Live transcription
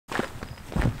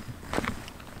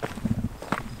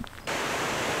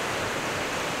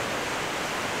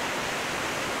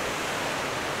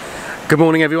Good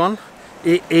morning everyone.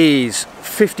 It is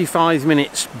 55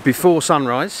 minutes before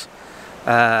sunrise.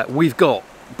 We've got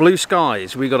blue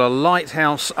skies, we've got a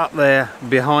lighthouse up there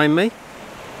behind me.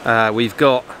 We've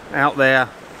got out there,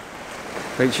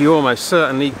 which you almost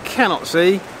certainly cannot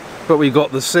see, but we've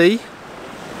got the sea,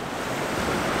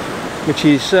 which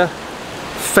is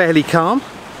fairly calm,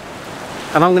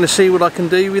 and I'm going to see what I can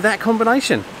do with that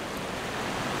combination.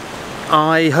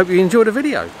 I hope you enjoyed the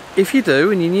video. If you do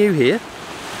and you're new here,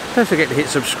 don't forget to hit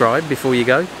subscribe before you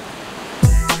go.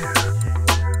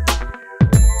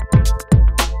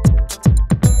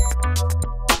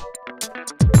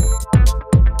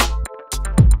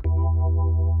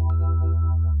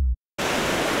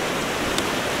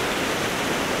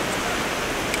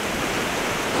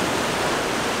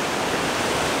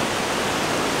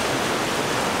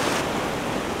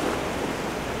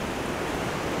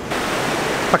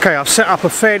 Okay, I've set up a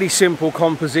fairly simple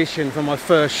composition for my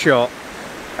first shot.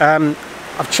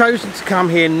 I've chosen to come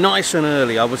here nice and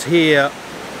early. I was here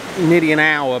nearly an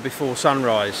hour before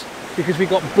sunrise because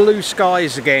we've got blue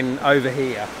skies again over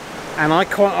here, and I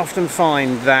quite often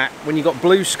find that when you've got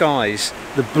blue skies,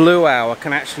 the blue hour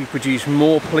can actually produce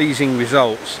more pleasing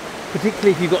results,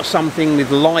 particularly if you've got something with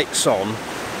lights on,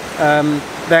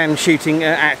 than shooting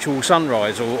at actual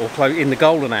sunrise or in the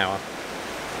golden hour.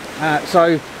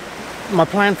 So my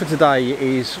plan for today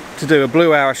is to do a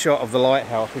blue hour shot of the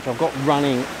lighthouse, which I've got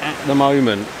running at the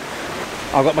moment.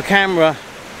 I've got my camera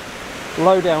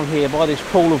low down here by this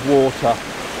pool of water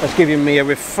that's giving me a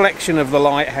reflection of the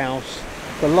lighthouse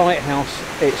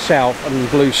itself and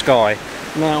blue sky.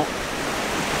 Now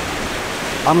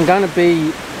I'm going to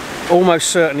be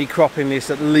almost certainly cropping this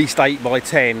at least 8 by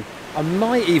 10. I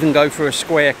might even go for a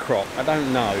square crop, I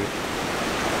don't know.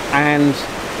 And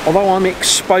although I'm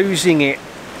exposing it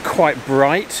quite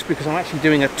bright because I'm actually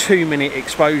doing a 2-minute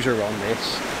exposure on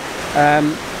this,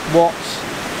 what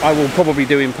I will probably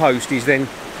do in post is then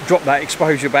drop that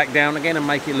exposure back down again and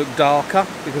make it look darker,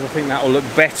 because I think that will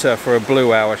look better for a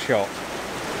blue hour shot.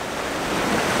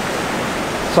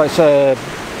 So it's a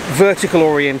vertical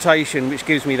orientation which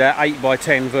gives me that 8 by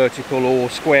 10 vertical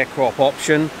or square crop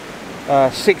option,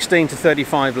 16 to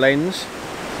 35 lens.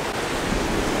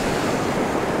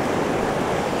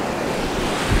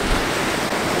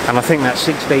 And I think that's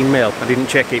 16mm. I didn't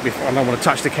check it before. I don't want to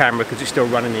touch the camera because it's still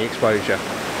running the exposure.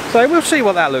 So we'll see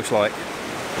what that looks like.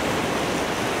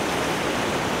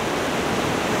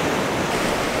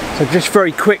 So just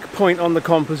very quick point on the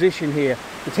composition here.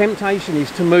 The temptation is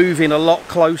to move in a lot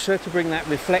closer to bring that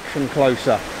reflection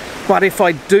closer. But if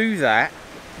I do that,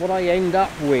 what I end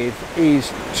up with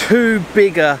is too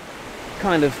big a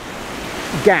kind of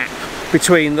gap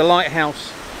between the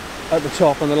lighthouse at the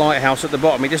top and the lighthouse at the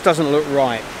bottom. It just doesn't look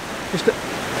right. Just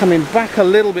coming back a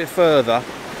little bit further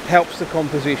helps the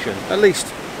composition, at least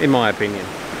in my opinion.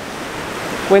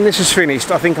 When this is finished,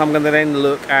 I think I'm going to then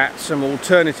look at some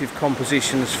alternative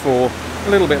compositions for a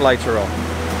little bit later on.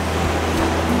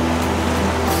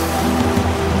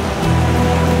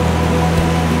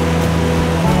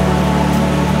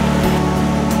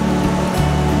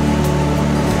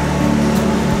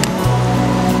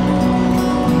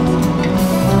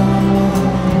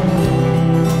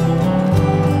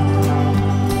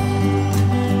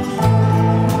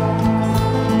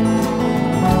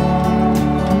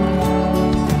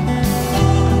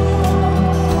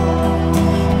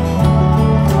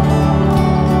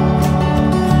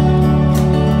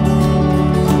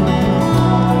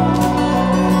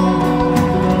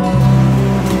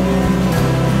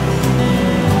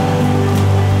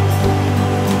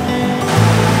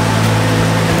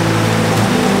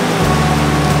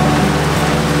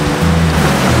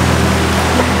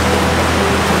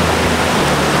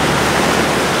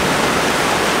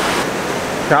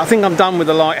 Now, I think I'm done with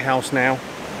the lighthouse now.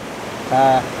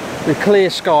 With clear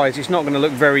skies, it's not going to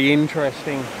look very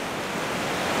interesting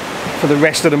for the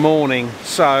rest of the morning,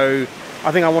 so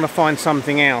I think I want to find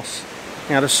something else.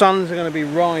 Now the suns are going to be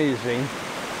rising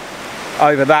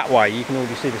over that way. You can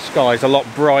already see the sky's a lot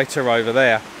brighter over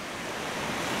there.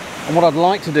 And what I'd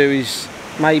like to do is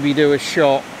maybe do a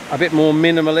shot a bit more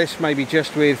minimalist, maybe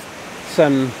just with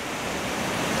some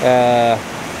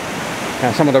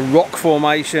of the rock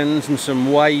formations and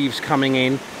some waves coming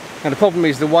in. Now the problem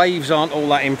is the waves aren't all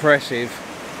that impressive,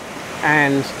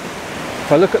 and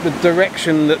if I look at the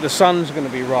direction that the sun's going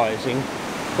to be rising,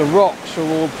 the rocks are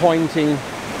all pointing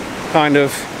kind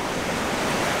of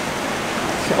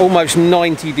almost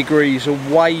 90 degrees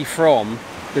away from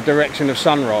the direction of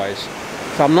sunrise.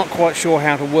 So I'm not quite sure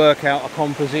how to work out a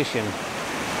composition,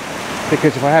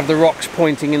 because if I have the rocks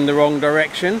pointing in the wrong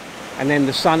direction and then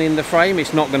the sun in the frame,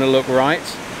 it's not going to look right.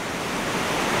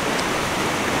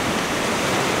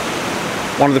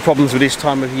 One of the problems with this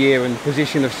time of year and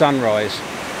position of sunrise,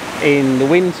 in the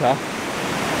winter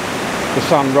the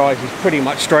sun rises pretty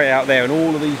much straight out there and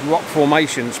all of these rock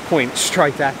formations point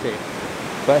straight at it.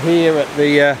 But here at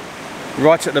the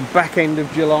right at the back end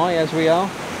of July, as we are,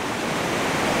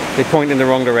 they point in the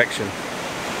wrong direction.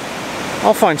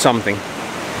 I'll find something.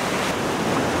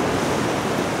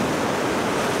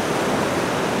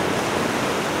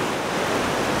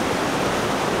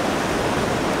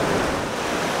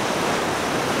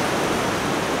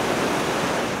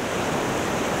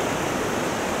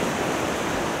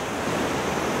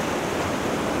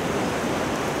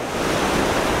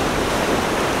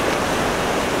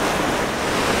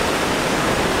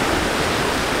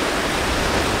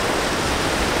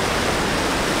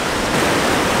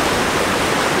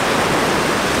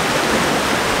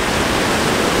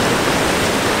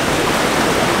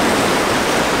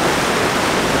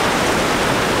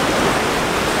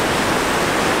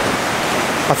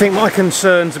 I think my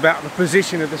concerns about the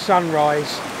position of the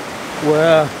sunrise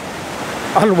were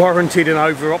unwarranted and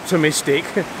over-optimistic.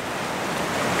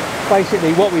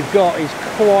 Basically what we've got is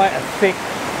quite a thick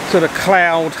sort of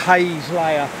cloud haze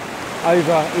layer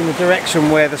over in the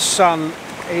direction where the sun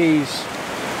is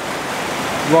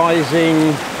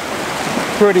rising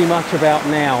pretty much about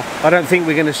now. I don't think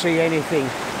we're going to see anything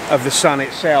of the sun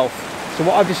itself. So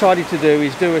what I've decided to do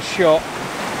is do a shot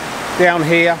down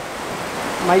here,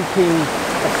 making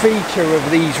a feature of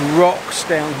these rocks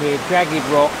down here, jagged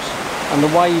rocks, and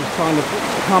the waves kind of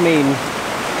come in,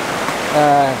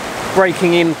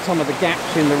 breaking in some of the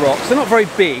gaps in the rocks. They're not very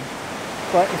big,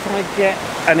 but if I get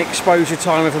an exposure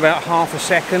time of about half a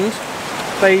second,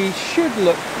 they should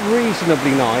look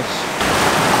reasonably nice.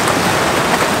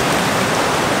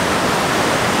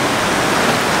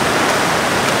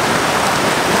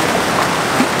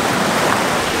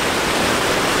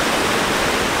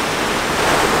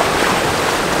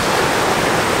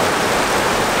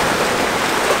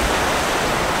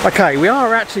 Okay, we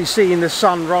are actually seeing the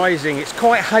sun rising. It's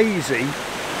quite hazy,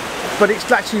 but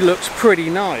it actually looks pretty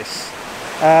nice.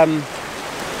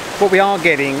 What we are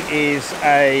getting is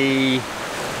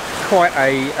quite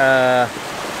a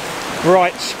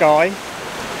bright sky,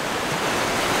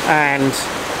 and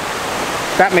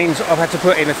that means I've had to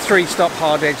put in a 3-stop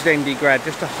hard-edged ND grad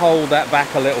just to hold that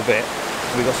back a little bit.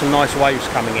 We've got some nice waves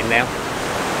coming in now.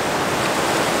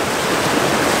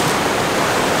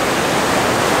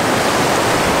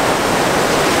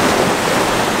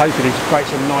 Hopefully to create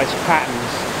some nice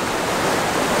patterns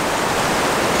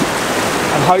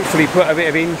and hopefully put a bit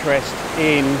of interest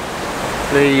in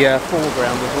the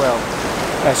foreground as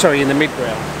well, sorry, in the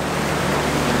midground.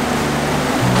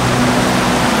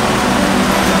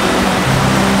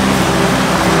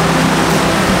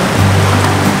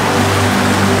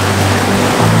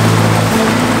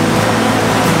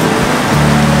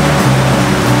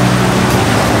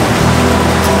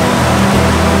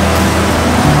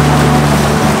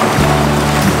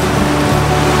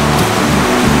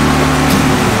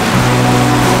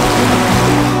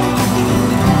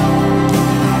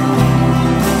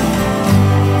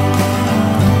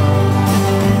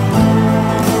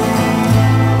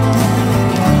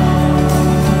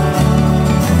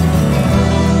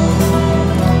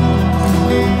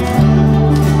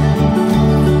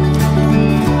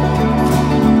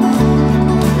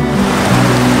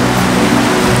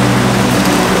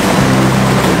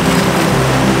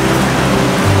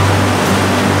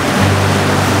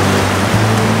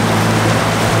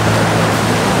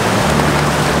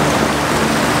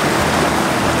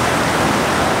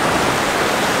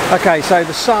 Okay, so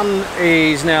the sun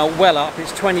is now well up.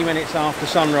 It's 20 minutes after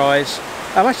sunrise.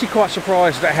 I'm actually quite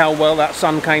surprised at how well that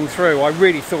sun came through. I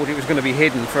really thought it was going to be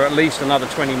hidden for at least another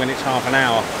 20 minutes, half an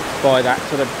hour by that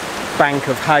sort of bank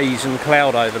of haze and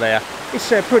cloud over there.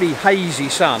 It's a pretty hazy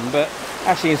sun, but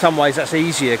actually in some ways that's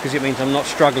easier because it means I'm not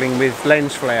struggling with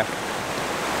lens flare.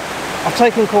 I've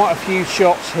taken quite a few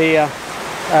shots here,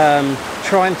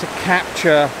 trying to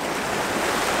capture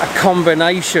a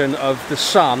combination of the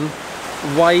sun,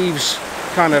 waves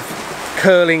kind of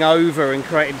curling over and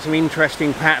creating some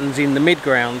interesting patterns in the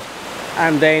midground,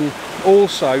 and then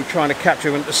also trying to capture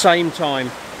them at the same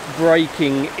time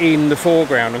breaking in the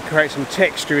foreground and create some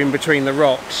texture in between the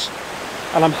rocks.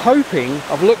 And I'm hoping,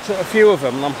 I've looked at a few of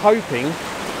them, and I'm hoping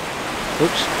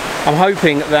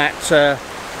that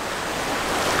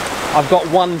I've got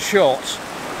one shot,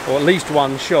 or at least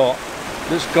one shot,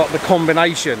 that's got the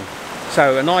combination.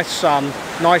 So a nice sun,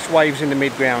 nice waves in the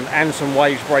midground, and some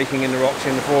waves breaking in the rocks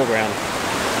in the foreground.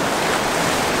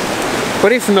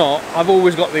 But if not, I've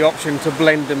always got the option to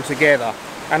blend them together.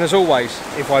 And as always,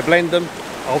 if I blend them,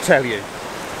 I'll tell you.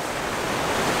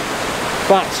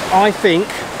 But I think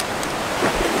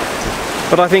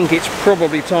it's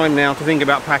probably time now to think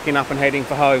about packing up and heading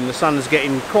for home. The sun's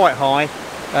getting quite high.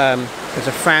 There's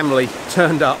a family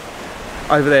turned up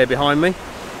over there behind me,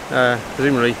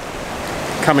 presumably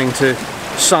coming to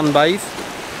sunbathe,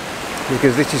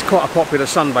 because this is quite a popular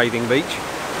sunbathing beach.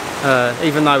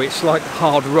 Even though it's like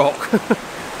hard rock,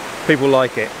 people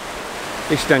like it.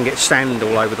 At least you don't get sand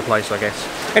all over the place, I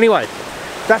guess. Anyway,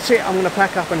 that's it. I'm going to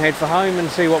pack up and head for home and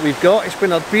see what we've got. It's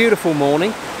been a beautiful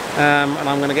morning, and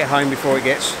I'm going to get home before it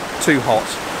gets too hot.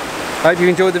 I hope you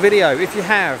enjoyed the video. If you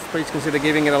have, please consider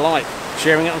giving it a like,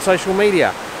 sharing it on social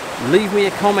media, leave me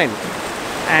a comment,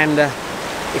 and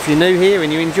if you're new here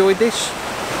and you enjoyed this,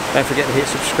 don't forget to hit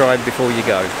subscribe before you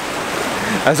go.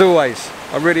 As always,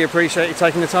 I really appreciate you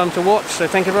taking the time to watch, so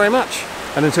thank you very much,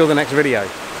 and until the next video,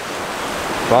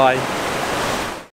 bye.